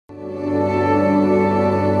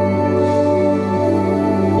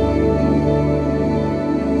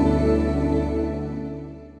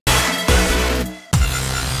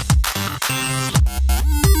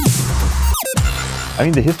I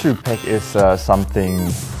mean, the history pack is something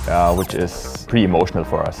which is pretty emotional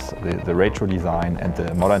for us. The retro design and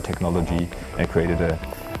the modern technology created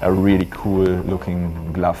a really cool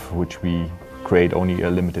looking glove which we create only a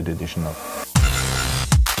limited edition of.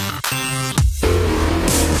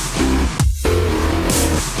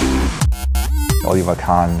 Oliver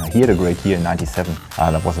Kahn, he had a great year in '97.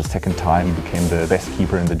 That was the second time he became the best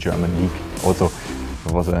keeper in the German league. Also,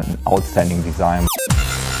 it was an outstanding design.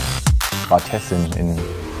 Bartes in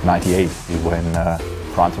 '98, when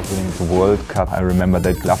France was winning the World Cup. I remember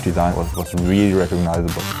that glove design was really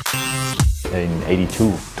recognizable. In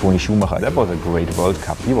 '82, Toni Schumacher, that was a great World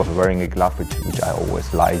Cup. He was wearing a glove which I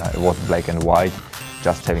always liked. It was black and white,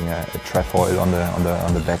 just having a trefoil on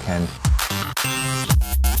the backhand.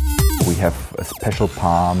 We have a special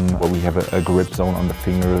palm where we have a grip zone on the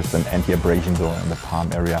fingers, an anti-abrasion zone in the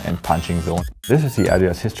palm area and punching zone. This is the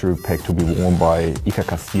Adidas history pack to be worn by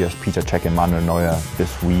Casillas, Cech and Neuer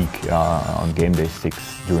this week on game day 6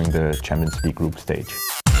 during the Champions League group stage.